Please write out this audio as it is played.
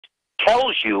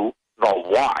tells you the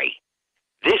why.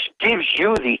 This gives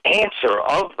you the answer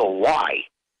of the why.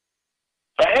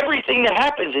 For everything that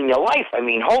happens in your life, I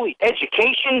mean, holy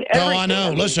education, everything. Oh, I know. I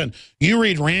mean, listen, you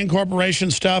read Rand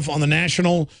Corporation stuff on the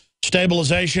National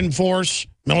Stabilization Force,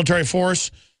 military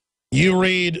force. You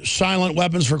read Silent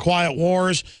Weapons for Quiet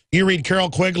Wars. You read Carol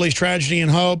Quigley's Tragedy and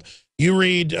Hope. You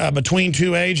read Between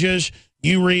Two Ages.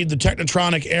 You read The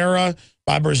Technotronic Era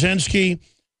by Brzezinski.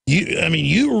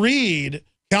 You read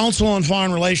Council on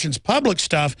Foreign Relations public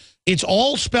stuff. It's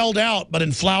all spelled out, but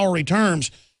in flowery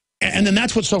terms. And then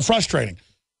that's what's so frustrating.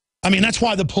 I mean, that's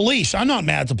why the police, I'm not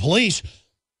mad at the police.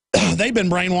 They've been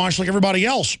brainwashed like everybody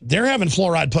else. They're having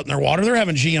fluoride put in their water. They're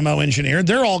having GMO engineered.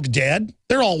 They're all dead.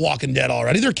 They're all walking dead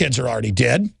already. Their kids are already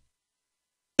dead.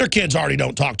 Their kids already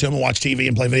don't talk to them and watch TV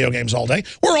and play video games all day.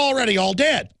 We're already all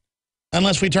dead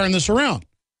unless we turn this around.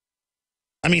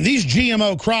 I mean, these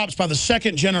GMO crops by the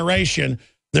second generation,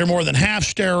 they're more than half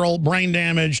sterile, brain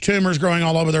damage, tumors growing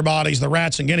all over their bodies, the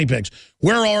rats and guinea pigs.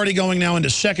 We're already going now into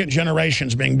second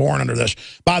generations being born under this.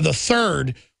 By the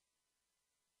third,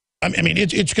 I mean,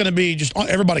 it's going to be just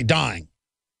everybody dying.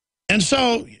 And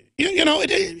so,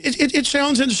 it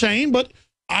sounds insane, but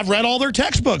I've read all their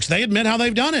textbooks. They admit how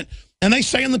they've done it. And they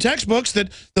say in the textbooks that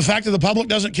the fact that the public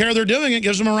doesn't care they're doing it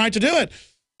gives them a right to do it.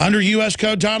 Under U.S.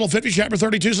 Code Title 50, Chapter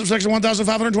 32, subsection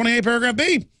 1528, paragraph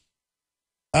B.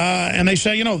 And they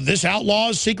say, this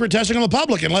outlaws secret testing on the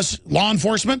public unless law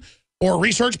enforcement or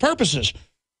research purposes.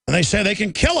 And they say they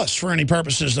can kill us for any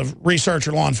purposes of research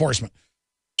or law enforcement.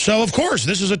 So, of course,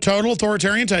 this is a total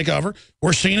authoritarian takeover.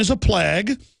 We're seen as a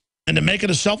plague. And to make it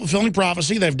a self-fulfilling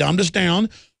prophecy, they've dumbed us down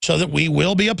so that we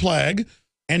will be a plague.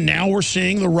 And now we're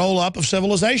seeing the roll-up of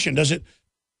civilization. Does it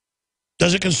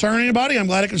concern anybody? I'm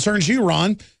glad it concerns you,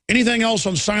 Ron. Anything else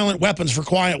on silent weapons for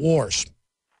quiet wars?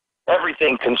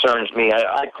 Everything concerns me.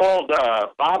 I called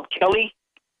Bob Kelly.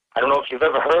 I don't know if you've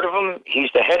ever heard of him. He's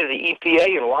the head of the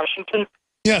EPA in Washington.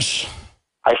 Yes.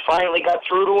 I finally got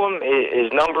through to him.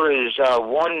 His number is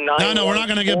 1914. No, we're not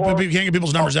going to can't get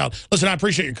people's numbers out. Listen, I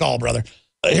appreciate your call, brother.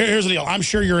 Here's the deal. I'm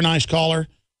sure you're a nice caller,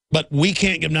 but we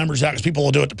can't give numbers out because people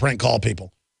will do it to prank call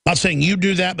people. I'm not saying you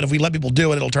do that, but if we let people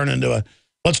do it, it'll turn into a...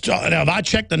 Now, if I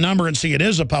check the number and see it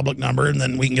is a public number, and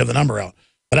then we can give the number out.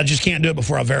 But I just can't do it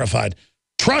before I've verified.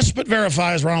 Trust but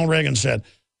verify, as Ronald Reagan said.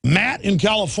 Matt in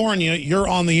California, you're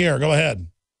on the air. Go ahead.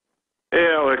 Hey,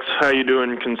 Alex. How you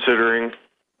doing, considering?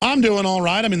 I'm doing all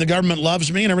right. I mean, the government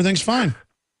loves me, and everything's fine.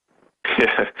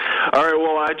 Yeah. All right,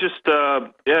 well, I just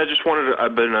wanted to...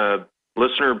 I've been a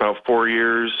listener about 4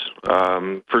 years,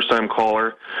 first-time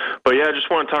caller. But, yeah, I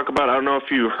just want to talk about... I don't know if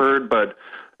you heard, but...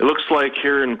 It looks like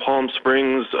here in Palm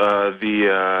Springs,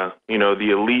 the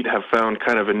elite have found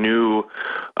kind of a new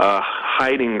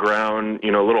hiding ground,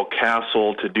 little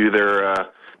castle to do their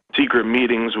secret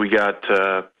meetings. We got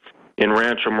in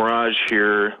Rancho Mirage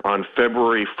here on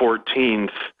February 14th,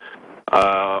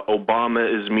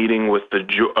 Obama is meeting with the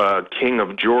King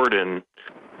of Jordan.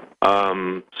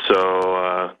 I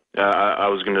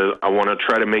want to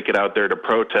try to make it out there to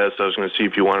protest. I was going to see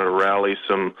if you wanted to rally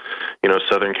some,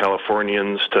 Southern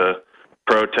Californians to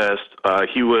protest.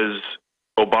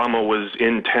 Obama was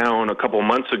in town a couple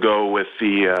months ago with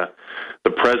the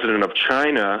president of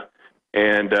China,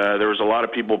 and there was a lot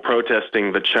of people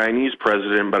protesting the Chinese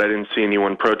president, but I didn't see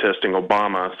anyone protesting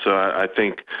Obama. So I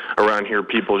think around here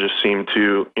people just seem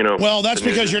to, Well, that's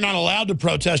because you're not allowed to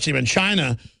protest him in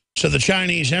China. So the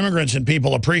Chinese immigrants and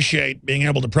people appreciate being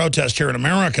able to protest here in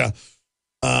America.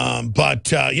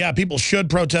 Yeah, people should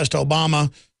protest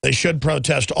Obama. They should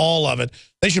protest all of it.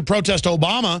 They should protest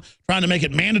Obama trying to make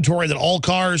it mandatory that all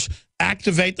cars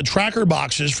activate the tracker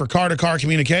boxes for car-to-car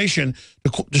communication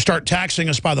to start taxing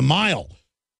us by the mile.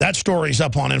 That story's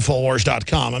up on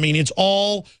Infowars.com. I mean, it's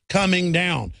all coming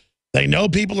down. They know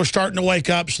people are starting to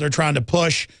wake up, so they're trying to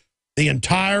push the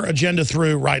entire agenda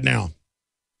through right now.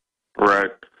 Right.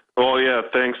 Well, yeah,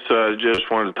 thanks. Just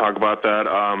wanted to talk about that.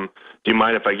 Do you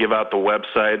mind if I give out the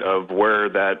website of where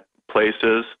that place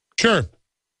is? Sure.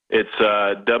 It's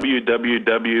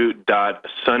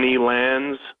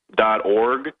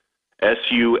www.sunnylands.org,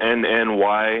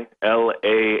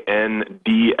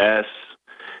 SUNNYLANDS.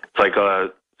 It's like a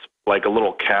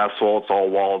little castle. It's all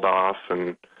walled off,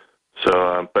 and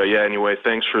so. But yeah, anyway,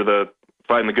 thanks for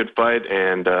fighting the good fight,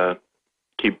 and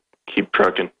keep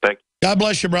trucking. Thank you. God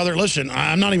bless you, brother. Listen,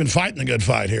 I'm not even fighting the good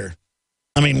fight here.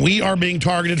 I mean, we are being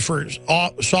targeted for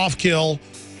soft kill,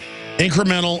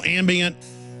 incremental, ambient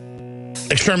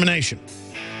extermination.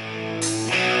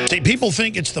 See, people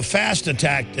think it's the fast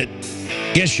attack that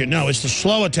gets you. No, it's the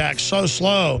slow attack, so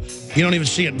slow, you don't even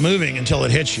see it moving until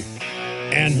it hits you.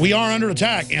 And we are under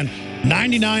attack. And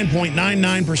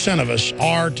 99.99% of us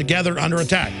are together under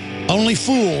attack. Only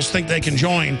fools think they can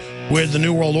join with the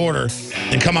New World Order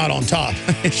and come out on top.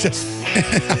 It's just...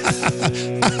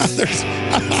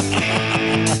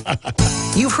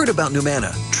 You've heard about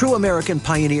Numana, true American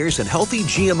pioneers in healthy,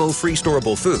 GMO-free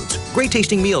storable foods.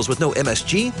 Great-tasting meals with no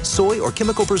MSG, soy, or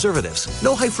chemical preservatives.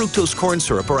 No high-fructose corn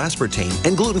syrup or aspartame,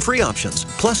 and gluten-free options.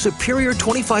 Plus superior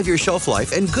 25-year shelf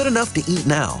life and good enough to eat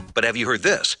now. But have you heard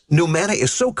this? Numana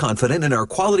is so confident in our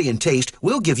quality and taste,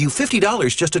 we'll give you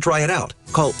 $50 just to try it out.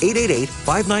 Call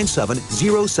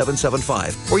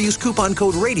 888-597-0775 or use coupon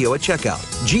code RADIO at checkout.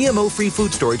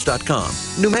 GMOFreeFoodStorage.com.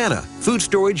 Numana, food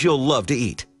storage you'll love to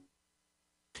eat.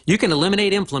 You can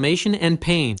eliminate inflammation and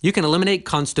pain. You can eliminate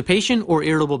constipation or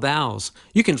irritable bowels.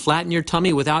 You can flatten your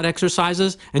tummy without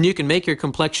exercises, and you can make your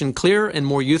complexion clearer and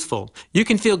more youthful. You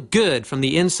can feel good from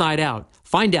the inside out.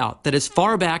 Find out that as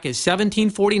far back as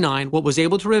 1749, what was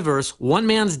able to reverse one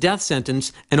man's death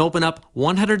sentence and open up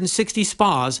 160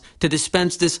 spas to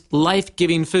dispense this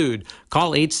life-giving food.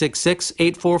 Call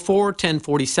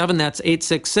 866-844-1047. That's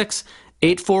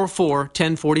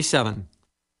 866-844-1047.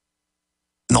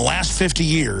 In the last 50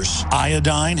 years,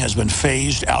 iodine has been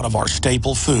phased out of our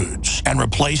staple foods and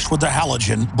replaced with the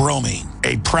halogen bromine,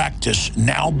 a practice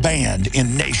now banned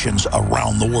in nations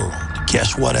around the world.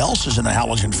 Guess what else is in the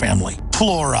halogen family?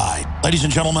 Fluoride. Ladies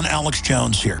and gentlemen, Alex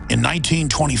Jones here. In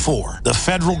 1924, the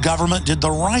federal government did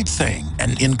the right thing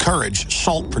and encouraged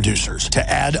salt producers to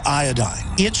add iodine.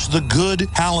 It's the good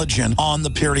halogen on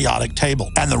the periodic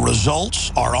table, and the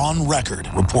results are on record.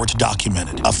 Reports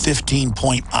documented a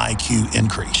 15-point IQ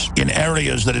increase in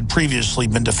areas that had previously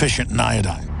been deficient in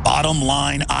iodine. Bottom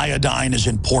line, iodine is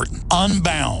important.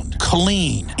 Unbound,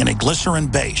 clean, in a glycerin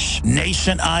base.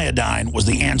 Nascent iodine was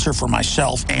the answer for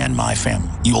myself and my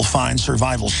family. You will find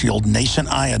Survival Shield Nascent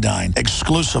Iodine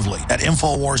exclusively at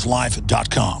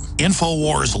InfoWarsLife.com.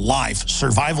 InfoWars Life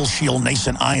Survival Shield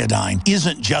Nascent Iodine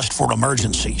isn't just for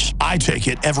emergencies. I take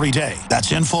it every day.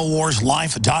 That's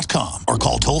InfoWarsLife.com or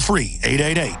call toll-free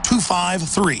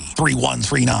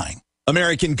 888-253-3139.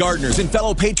 American gardeners and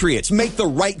fellow patriots, make the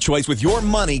right choice with your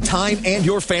money, time, and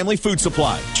your family food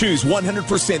supply. Choose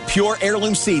 100% pure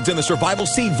heirloom seeds in the Survival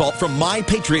Seed Vault from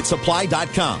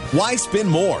MyPatriotSupply.com. Why spend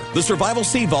more? The Survival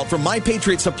Seed Vault from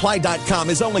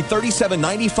MyPatriotSupply.com is only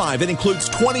 $37.95 and includes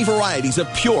 20 varieties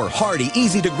of pure, hardy,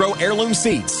 easy-to-grow heirloom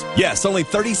seeds. Yes, only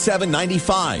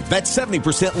 $37.95. That's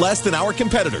 70% less than our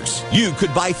competitors. You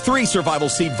could buy 3 Survival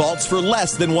Seed Vaults for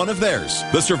less than one of theirs.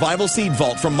 The Survival Seed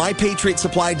Vault from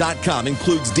MyPatriotSupply.com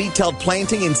includes detailed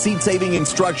planting and seed-saving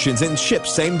instructions and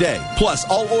ships same day. Plus,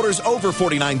 all orders over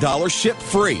 $49 ship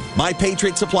free.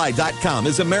 MyPatriotSupply.com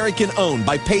is American-owned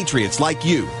by patriots like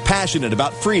you, passionate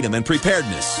about freedom and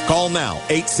preparedness. Call now,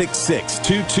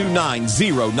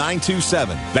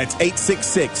 866-229-0927. That's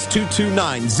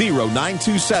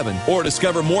 866-229-0927. Or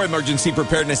discover more emergency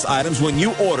preparedness items when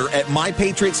you order at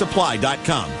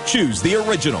MyPatriotSupply.com. Choose the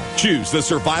original. Choose the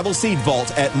Survival Seed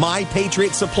Vault at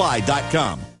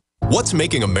MyPatriotSupply.com. What's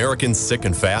making Americans sick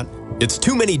and fat? It's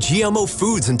too many GMO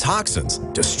foods and toxins,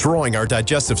 destroying our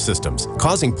digestive systems,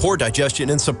 causing poor digestion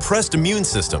and suppressed immune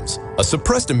systems. A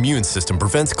suppressed immune system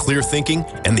prevents clear thinking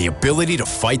and the ability to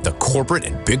fight the corporate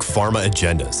and big pharma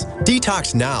agendas.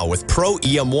 Detox now with Pro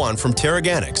EM1 from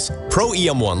Teraganix. Pro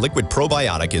EM1 liquid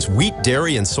probiotic is wheat,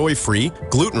 dairy, and soy-free,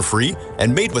 gluten-free,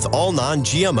 and made with all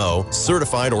non-GMO,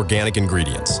 certified organic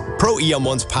ingredients. Pro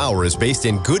EM1's power is based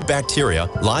in good bacteria,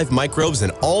 live microbes,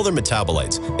 and all their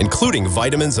metabolites, including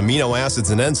vitamins, amino acids,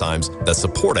 and enzymes that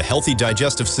support a healthy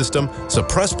digestive system,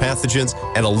 suppress pathogens,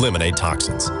 and eliminate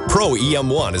toxins. Pro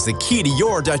EM1 is the key to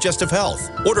your digestive health.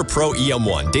 Order Pro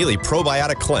EM1 Daily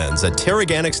Probiotic Cleanse at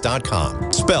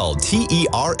Teraganix.com, spelled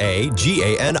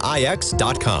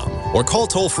Teraganix.com, or call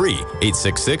toll-free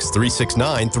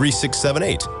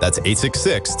 866-369-3678. That's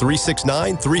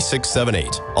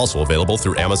 866-369-3678. Also available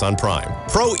through Amazon Prime.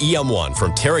 Pro EM1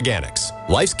 from Teraganix.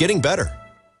 Life's getting better.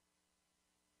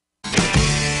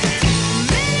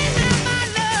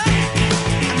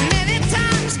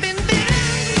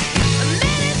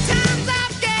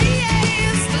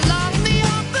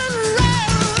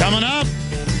 Coming up,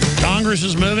 Congress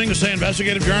is moving to say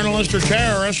investigative journalists are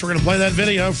terrorists. We're going to play that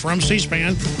video from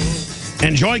C-SPAN.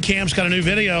 And Joy Camp's got a new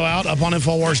video out up on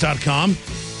Infowars.com.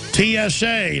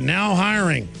 TSA now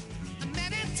hiring.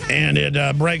 And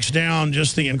it breaks down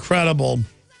just the incredible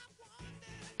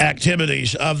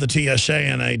activities of the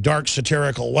TSA in a dark,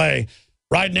 satirical way.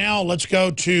 Right now, let's go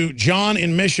to John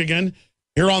in Michigan.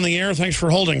 You're on the air. Thanks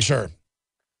for holding, sir.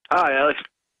 Hi, Alex.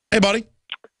 Hey, buddy.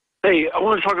 Hey, I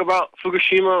want to talk about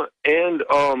Fukushima and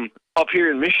up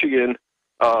here in Michigan.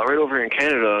 right over here in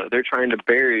Canada, they're trying to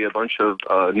bury a bunch of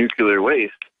nuclear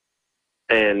waste.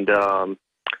 And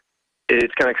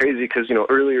it's kind of crazy because,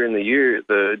 earlier in the year,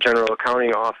 the General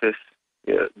Accounting Office,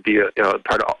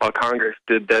 part of Congress,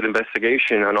 did that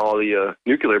investigation on all the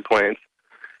nuclear plants.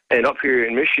 And up here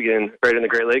in Michigan, right in the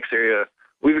Great Lakes area,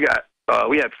 we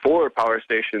had 4 power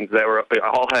stations that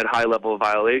all had high-level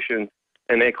violations,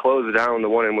 and they closed down the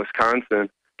one in Wisconsin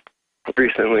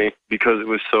recently because it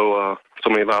was so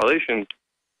many violations.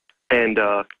 And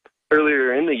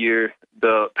earlier in the year,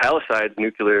 the Palisades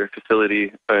nuclear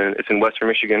facility, it's in western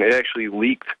Michigan, it actually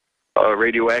leaked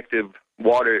radioactive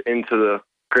water into the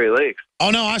Great Lakes. Oh,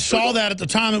 no, I saw that at the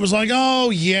time. It was like, oh,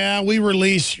 yeah, we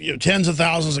release tens of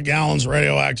thousands of gallons of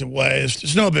radioactive waste.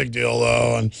 It's no big deal,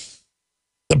 though. And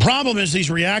the problem is these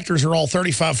reactors are all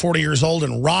 35, 40 years old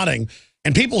and rotting.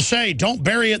 And people say, don't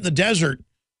bury it in the desert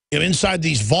inside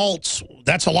these vaults.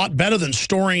 That's a lot better than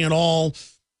storing it all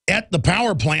at the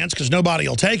power plants because nobody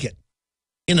will take it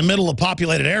in the middle of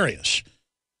populated areas.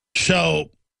 So,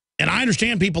 and I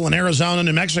understand people in Arizona and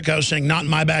New Mexico saying not in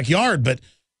my backyard, but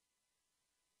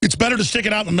it's better to stick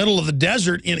it out in the middle of the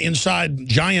desert inside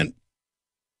giant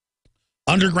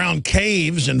underground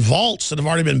caves and vaults that have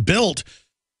already been built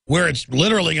where it's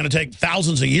literally going to take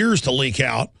thousands of years to leak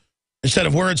out instead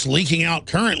of where it's leaking out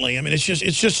currently. I mean, it's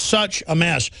just such a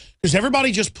mess because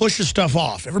everybody just pushes stuff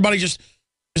off. Everybody just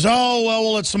is, oh, well,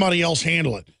 we'll let somebody else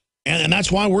handle it. And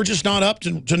that's why we're just not up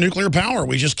to nuclear power.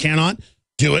 We just cannot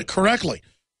do it correctly.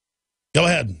 Go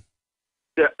ahead.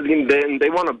 Yeah, they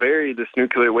want to bury this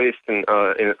nuclear waste in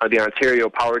the Ontario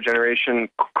Power Generation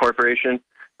Corporation.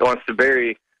 It wants to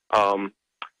bury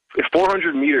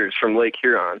 400 meters from Lake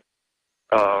Huron,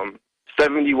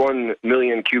 71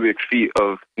 million cubic feet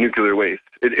of nuclear waste.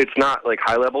 It's not like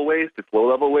high-level waste, it's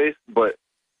low-level waste, but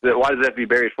why does that have to be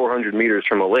buried 400 meters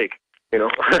from a lake,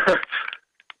 It's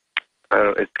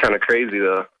kind of crazy,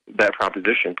 that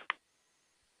proposition.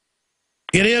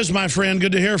 It is, my friend.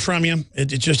 Good to hear from you.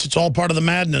 It's all part of the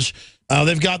madness.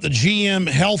 They've got the GM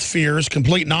health fears,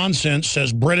 complete nonsense,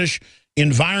 says British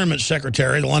Environment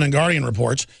Secretary, the London Guardian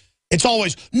reports. It's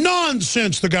always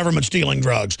nonsense the government's dealing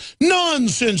drugs.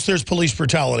 Nonsense there's police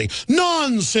brutality.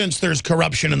 Nonsense there's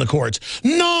corruption in the courts.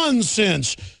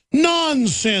 Nonsense.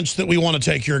 Nonsense that we want to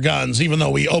take your guns, even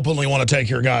though we openly want to take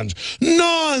your guns.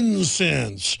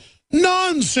 Nonsense.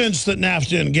 Nonsense that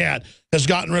NAFTA and GATT has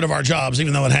gotten rid of our jobs,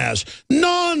 even though it has.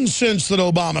 Nonsense that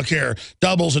Obamacare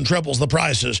doubles and triples the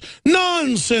prices.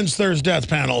 Nonsense there's death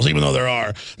panels, even though there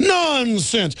are.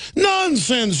 Nonsense.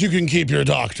 Nonsense you can keep your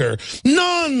doctor.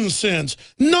 Nonsense.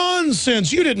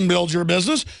 Nonsense you didn't build your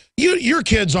business. Your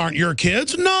kids aren't your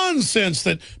kids. Nonsense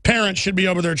that parents should be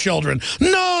over their children.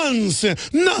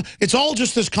 Nonsense. No, it's all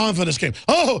just this confidence game.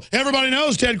 Oh, everybody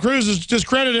knows Ted Cruz is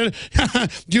discredited.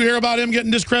 Do you hear about him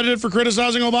getting discredited for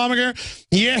criticizing Obamacare?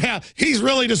 Yeah, he's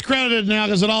really discredited now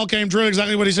because it all came true,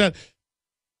 exactly what he said.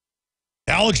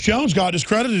 Alex Jones got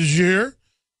discredited, did you hear?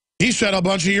 He said a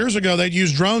bunch of years ago they'd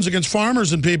use drones against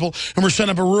farmers and people, and we're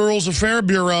setting up a Rural Affairs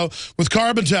Bureau with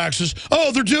carbon taxes.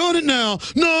 Oh, they're doing it now.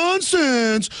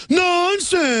 Nonsense.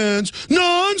 Nonsense.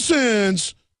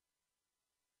 Nonsense.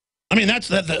 I mean, that's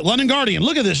the London Guardian.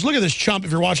 Look at this. Look at this chump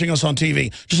if you're watching us on TV.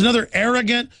 Just another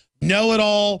arrogant,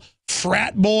 know-it-all,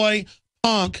 frat boy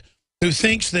punk who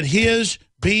thinks that his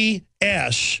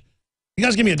BS... You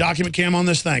guys give me a document cam on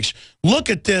this? Thanks. Look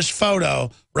at this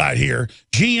photo right here.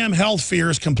 GM health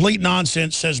fears, complete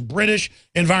nonsense, says British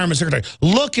Environment Secretary.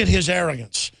 Look at his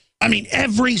arrogance. I mean,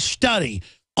 every study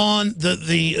on the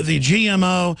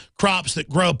GMO crops that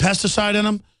grow pesticide in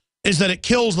them is that it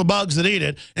kills the bugs that eat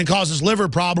it and causes liver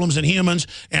problems in humans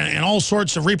and all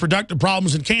sorts of reproductive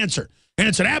problems and cancer. And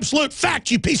it's an absolute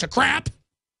fact, you piece of crap.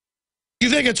 You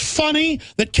think it's funny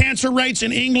that cancer rates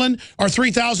in England are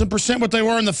 3,000% what they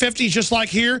were in the 50s, just like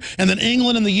here, and then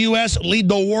England and the U.S. lead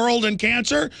the world in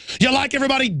cancer? You like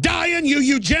everybody dying, you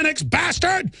eugenics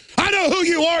bastard? I know who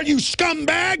you are, you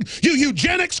scumbag, you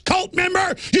eugenics cult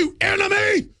member, you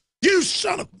enemy, you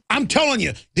son of... I'm telling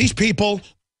you, these people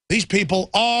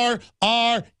are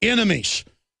our enemies.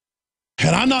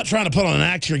 And I'm not trying to put on an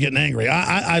act here getting angry.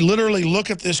 I literally look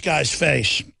at this guy's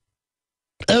face.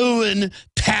 Owen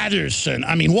Patterson.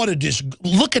 I mean, what a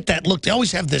look at that look. They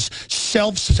always have this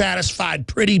self-satisfied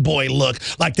pretty boy look,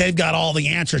 like they've got all the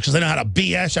answers because they know how to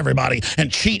BS everybody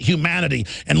and cheat humanity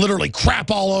and literally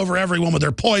crap all over everyone with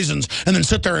their poisons and then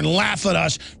sit there and laugh at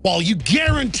us while you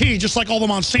guarantee, just like all the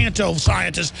Monsanto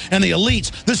scientists and the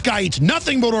elites, this guy eats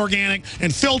nothing but organic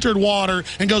and filtered water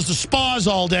and goes to spas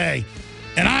all day.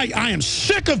 And I am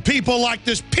sick of people like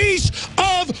this piece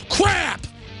of crap.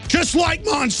 Just like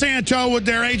Monsanto with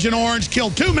their Agent Orange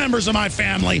killed 2 members of my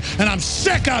family, and I'm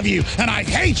sick of you, and I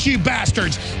hate you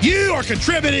bastards. You are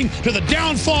contributing to the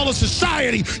downfall of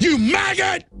society, you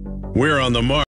maggot! We're on the mark.